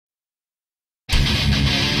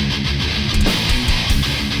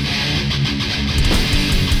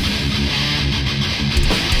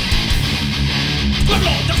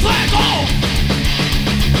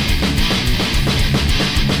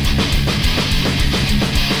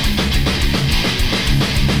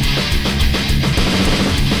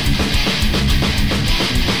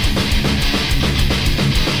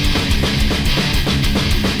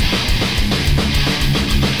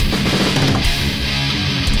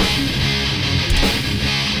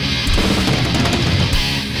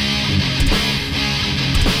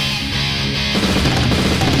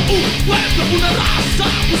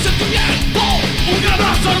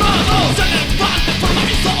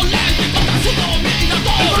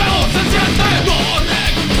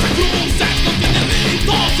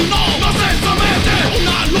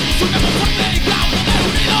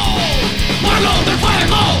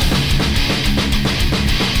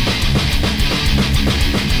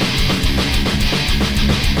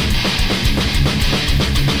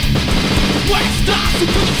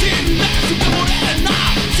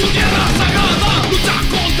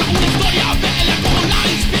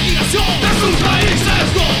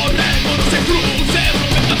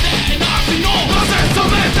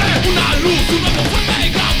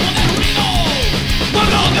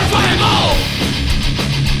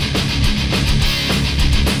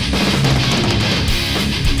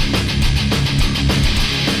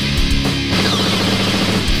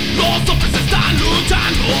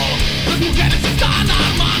Las mujeres se están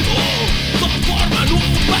armando, todos forman un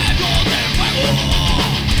pueblo de fuego.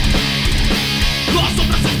 Los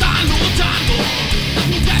hombres están luchando, las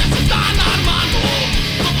mujeres se están armando,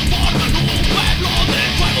 todos forman un pueblo de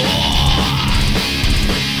fuego.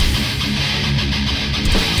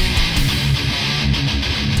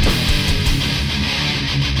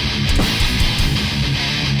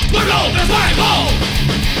 ¡Pueblo de fuego!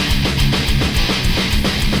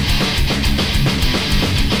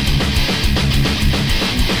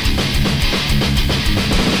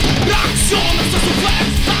 Reacciones a su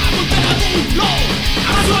fuerza, golpea duro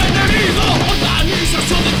a su enemigo.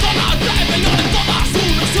 Organización de zona rebelión.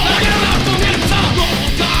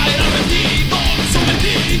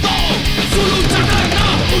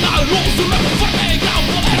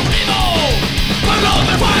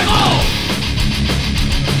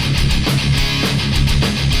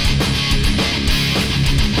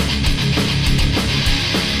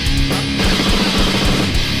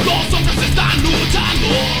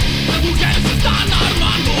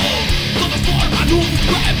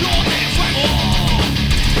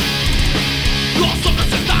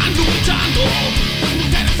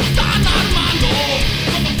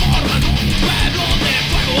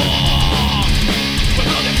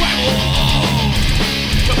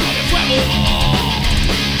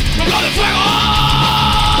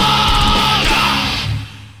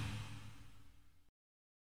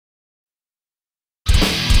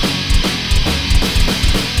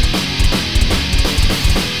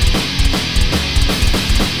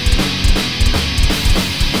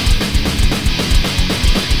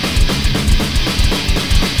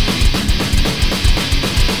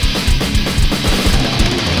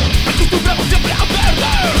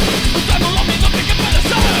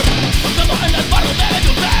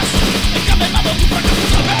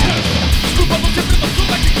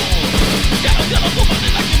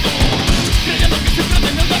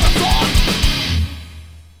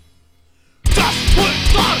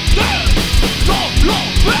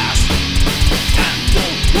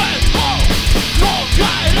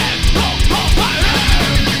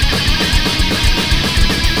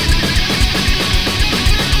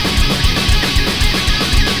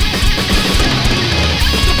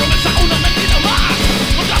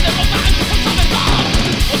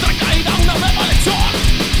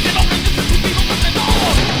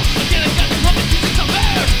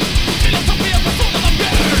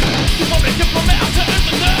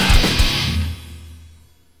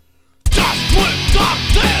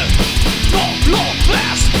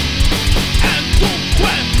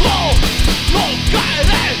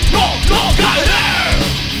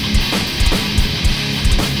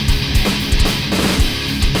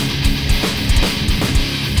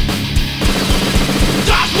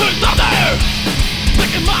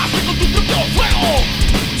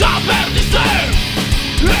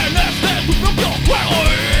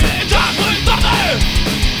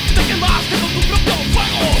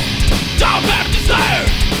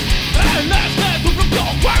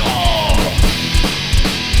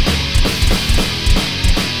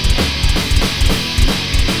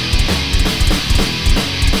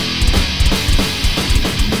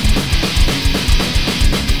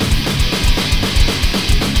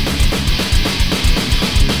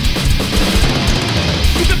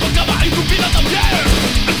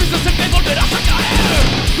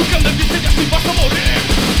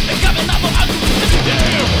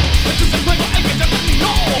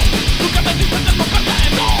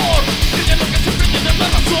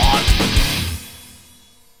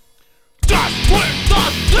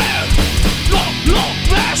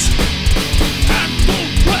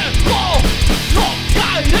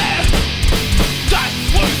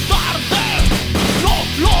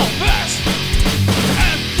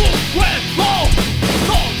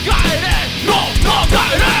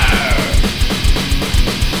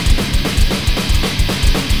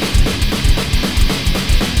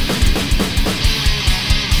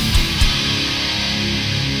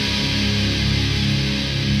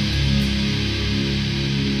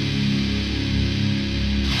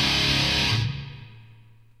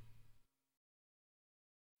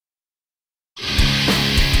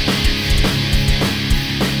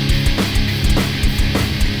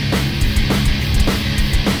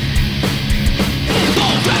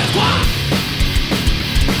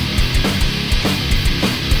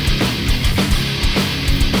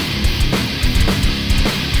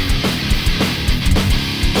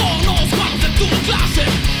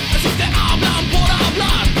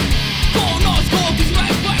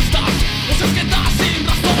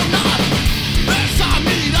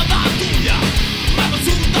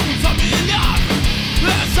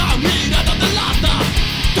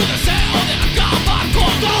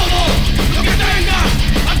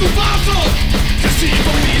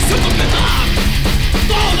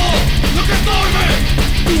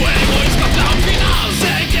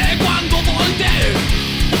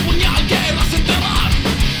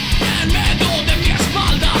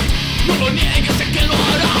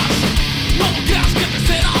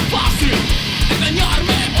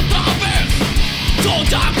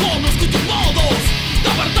 Conozco tus modos de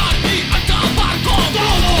apartar y acabar con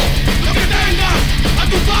todo lo que tengas a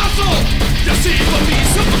tu paso. Ya sigo en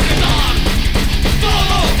misión concretar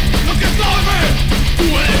todo lo que estorbe tu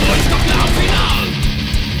egoísta plan final.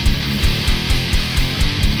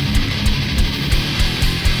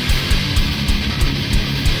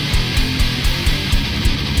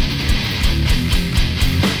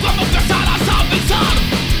 Cuando empezarás a pensar,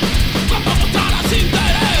 cuando mostrarás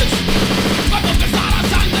interés, cuando empezarás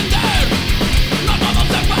a entender, no todo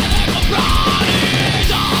se puede comprar y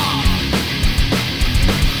ya.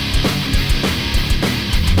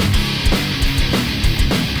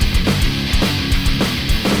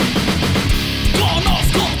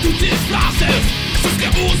 Conozco tus disfraces, esos que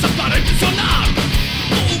usas para impresionar.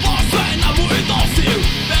 Tu voz suena muy dócil,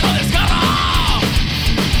 pero desgarra.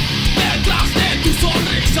 Detrás de tu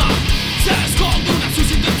sonrisa se esconde una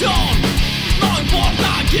sucia intención. No importa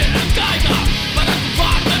quién caiga, para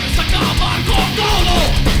triunfar debes acabar con todo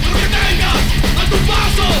lo que tengas a tu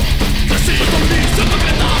paso. Que sigo con misión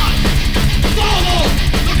concretar todo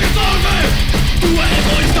lo que estorbe tu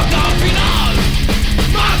egoísta plan final.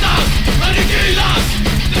 Matas, aniquilas,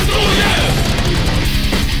 destruyes.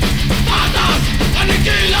 Matas,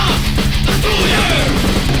 aniquilas, destruyes.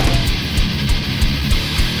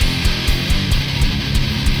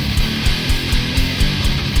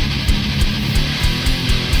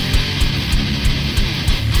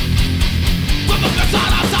 Cuando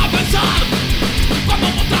empezarás a pensar, cuando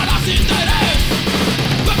mostrarás interés,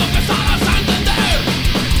 cuando empezarás a entender,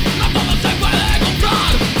 no todo se puede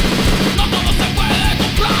comprar, no todo se puede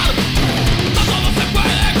comprar, no todo se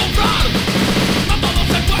puede comprar, no todo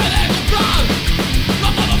se puede comprar, no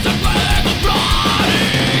todo se puede comprar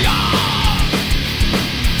y ya.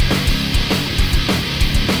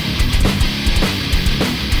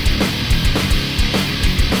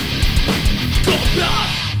 Comprar.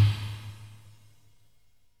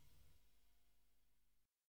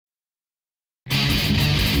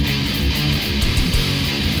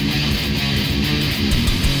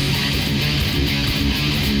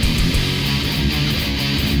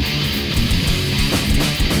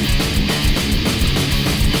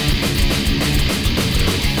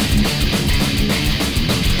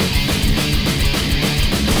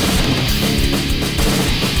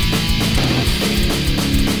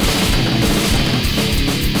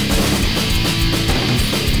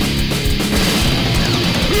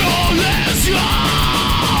 Violencia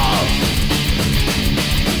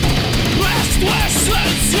es tu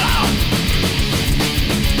esencia,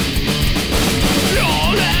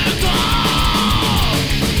 violenta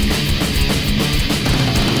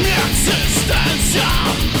mi existencia.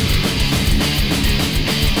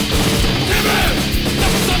 Dime,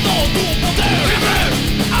 demostrando tu poder. Dime,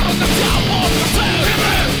 arrogancia por placer.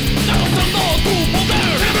 Dime, demostrando tu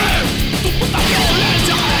poder. Dime, tu puta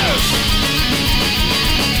violencia es.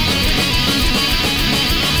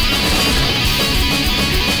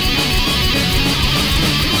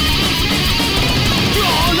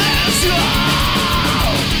 Violencia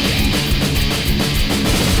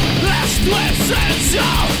es tu esencia,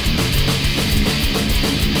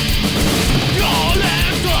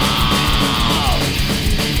 violenta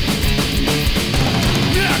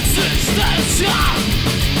mi existencia.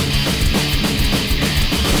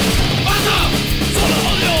 Basta, solo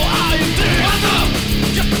odio hay en ti. Basta,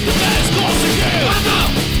 ya te debes conseguir. Basta,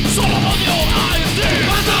 solo odio hay en ti.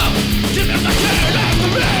 Basta, ¿quién me quiere de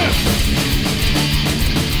mí?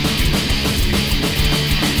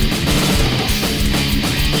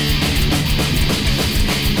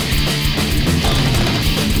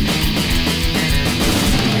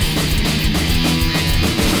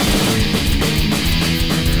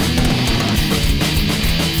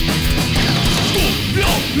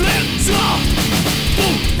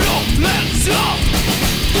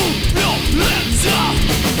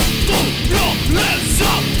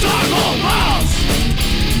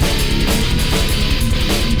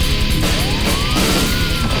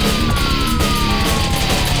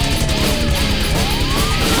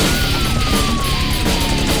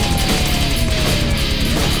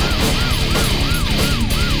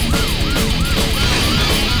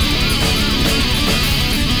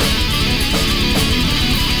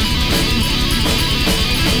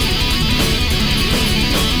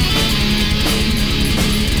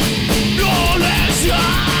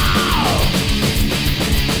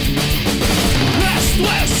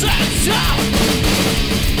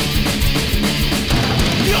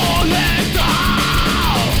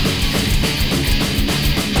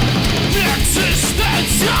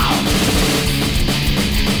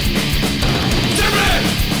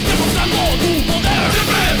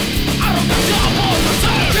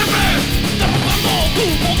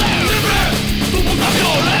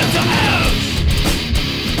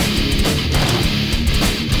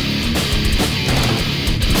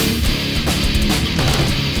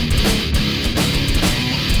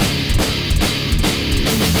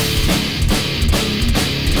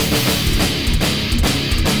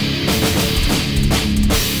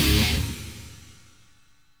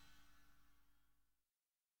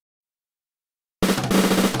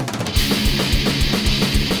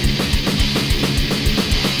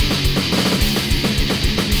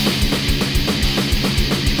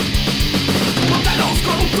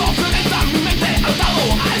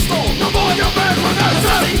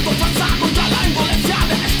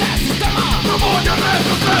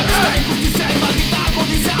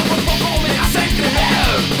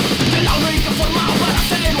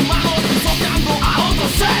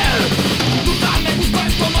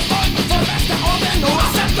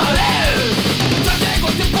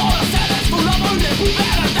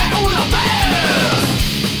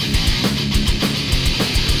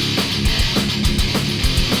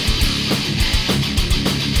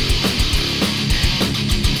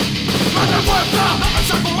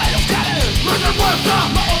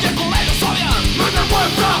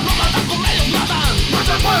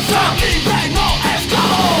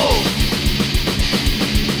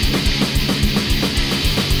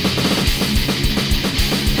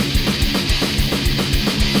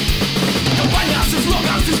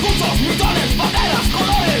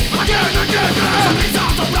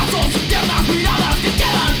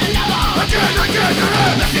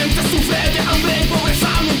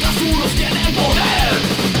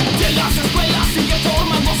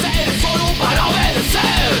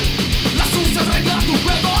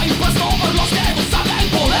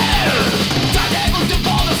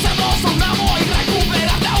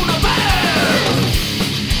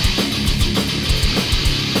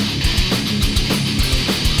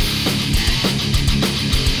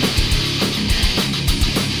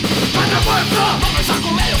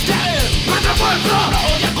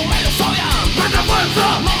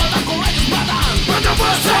 fuerza, no matan con ellos, matan. Nuestra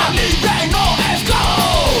fuerza, libre no esclavo.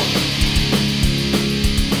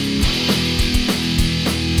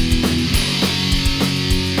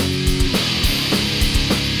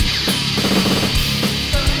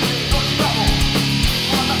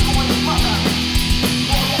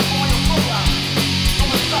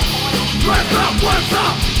 Nuestra fuerza,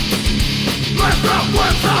 nuestra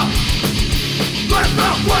fuerza,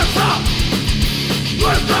 nuestra fuerza,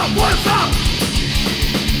 nuestra fuerza.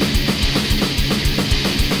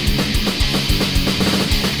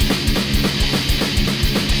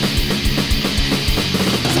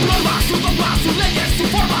 Su norma, su dogma, sus leyes, su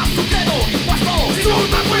forma, su credo, impuesto. Sus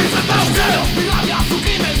prejuicios también. Su rabia, su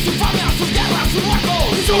crimen, su infamia, sus guerras, sus muertos.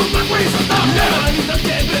 Sus prejuicios también.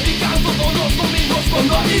 Que predican todos los domingos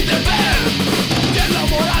cuando hay deber. Que la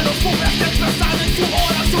moral los pobres que trazan en su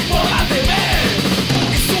hora su forma de ver.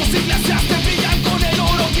 Y sus iglesias que brillan con el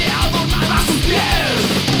oro que adornan a sus pies.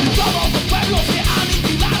 Todos los pueblos que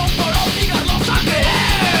aniquilaron por obligarlos a creer.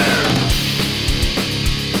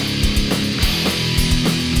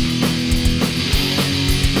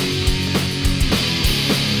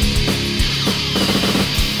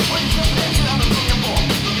 Hoy siempre esperando el tiempo,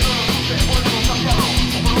 lo que no nos guste, podemos cambiarlo,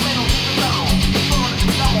 o por lo menos intentarlo, solo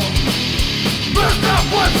necesitamos nuestra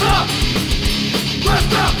fuerza,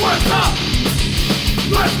 nuestra fuerza,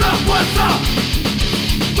 nuestra fuerza,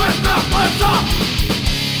 nuestra fuerza.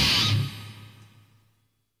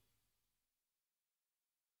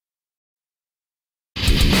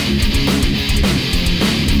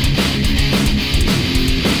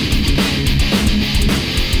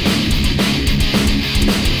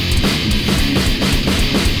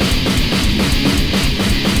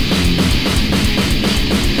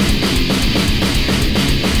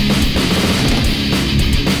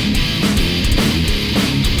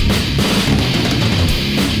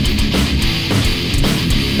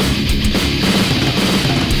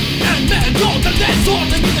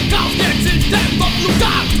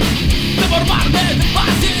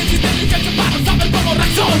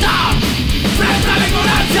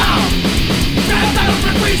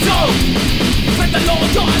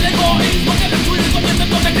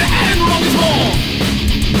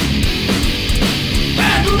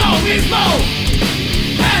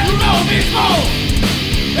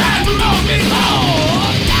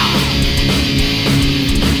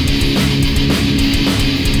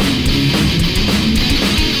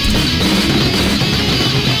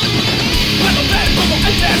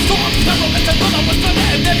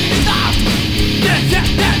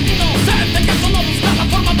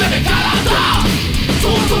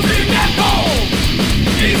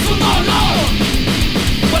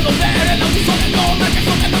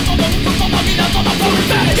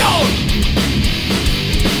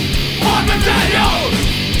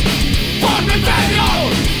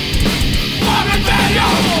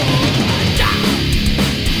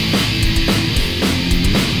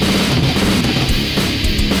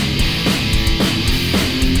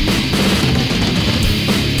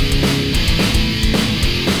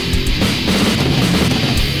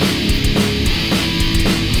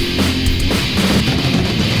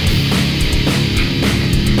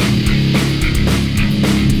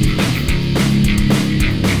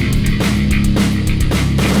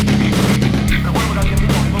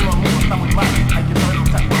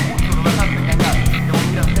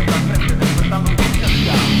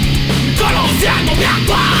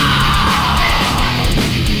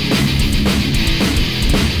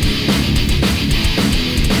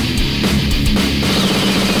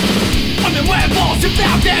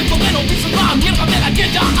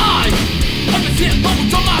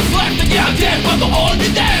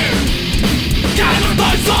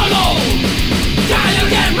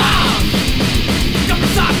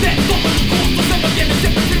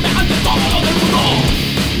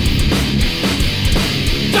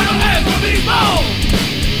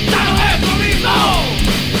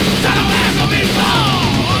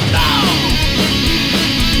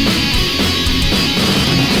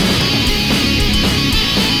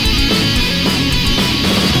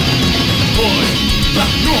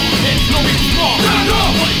 No es lo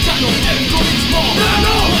mismo.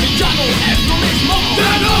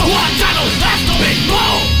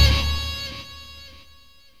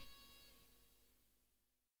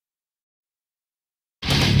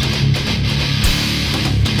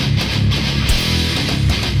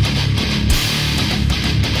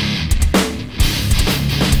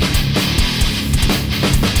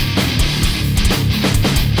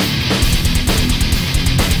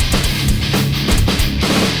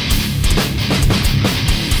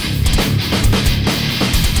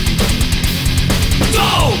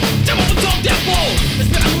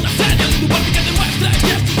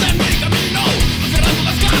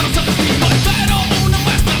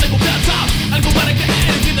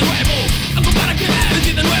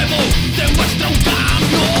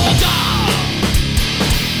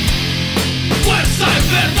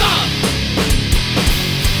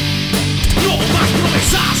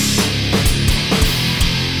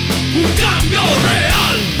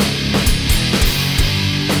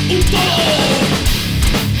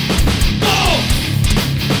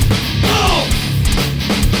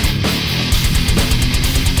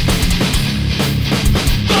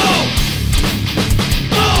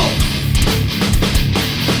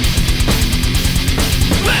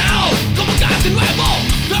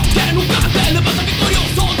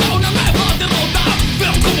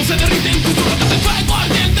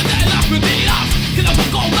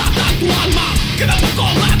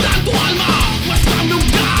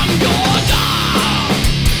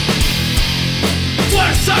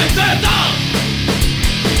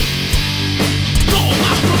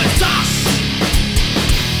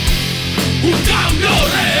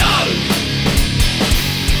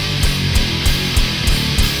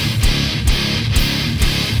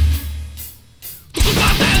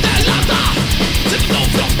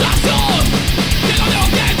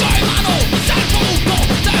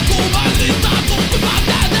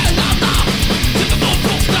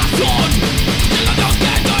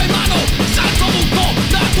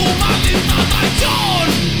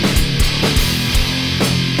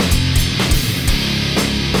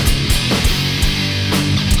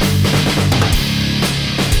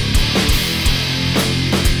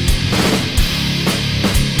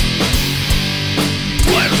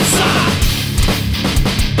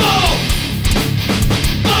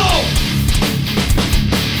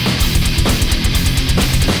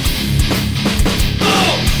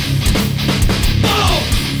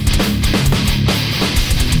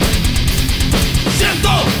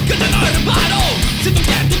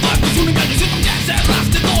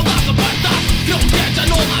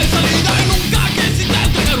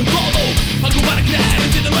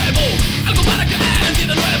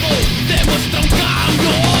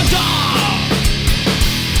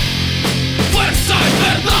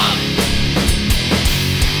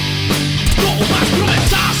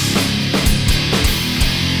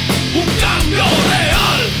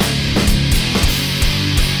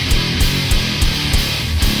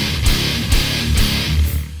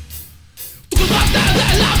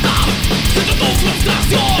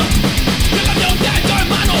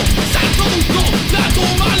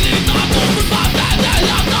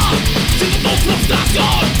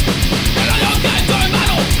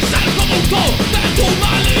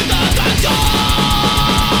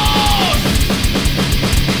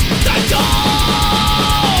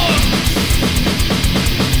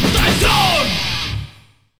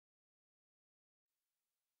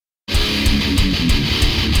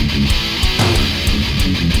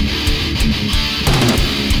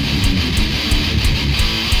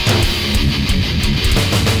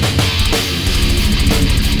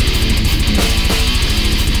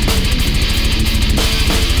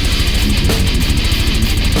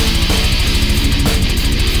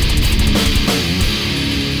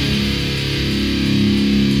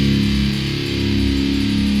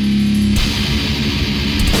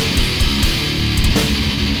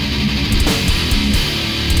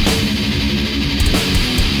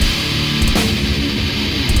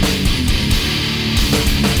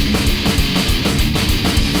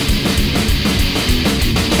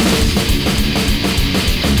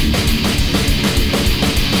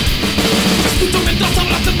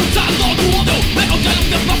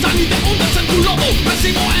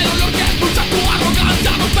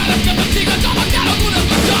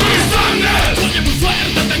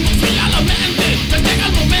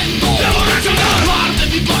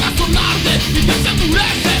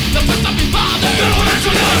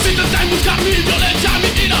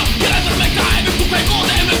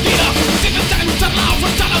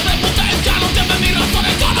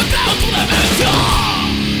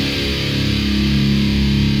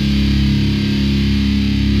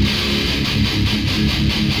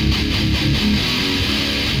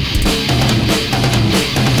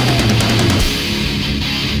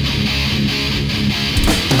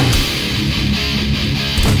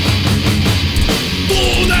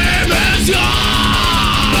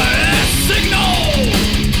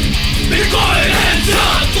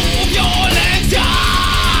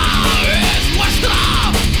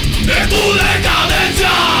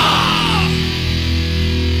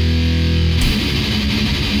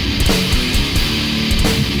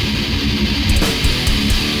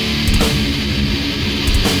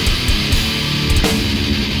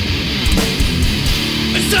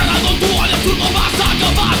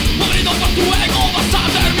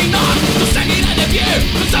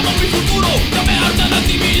 Pensamos mi futuro, cambiarte de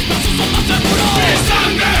ti mismo, eso son más seguros. Mi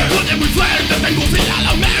sangre, duele muy fuerte, tengo fría a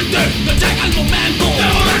la mente. Me llega el momento de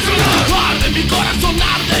reaccionar.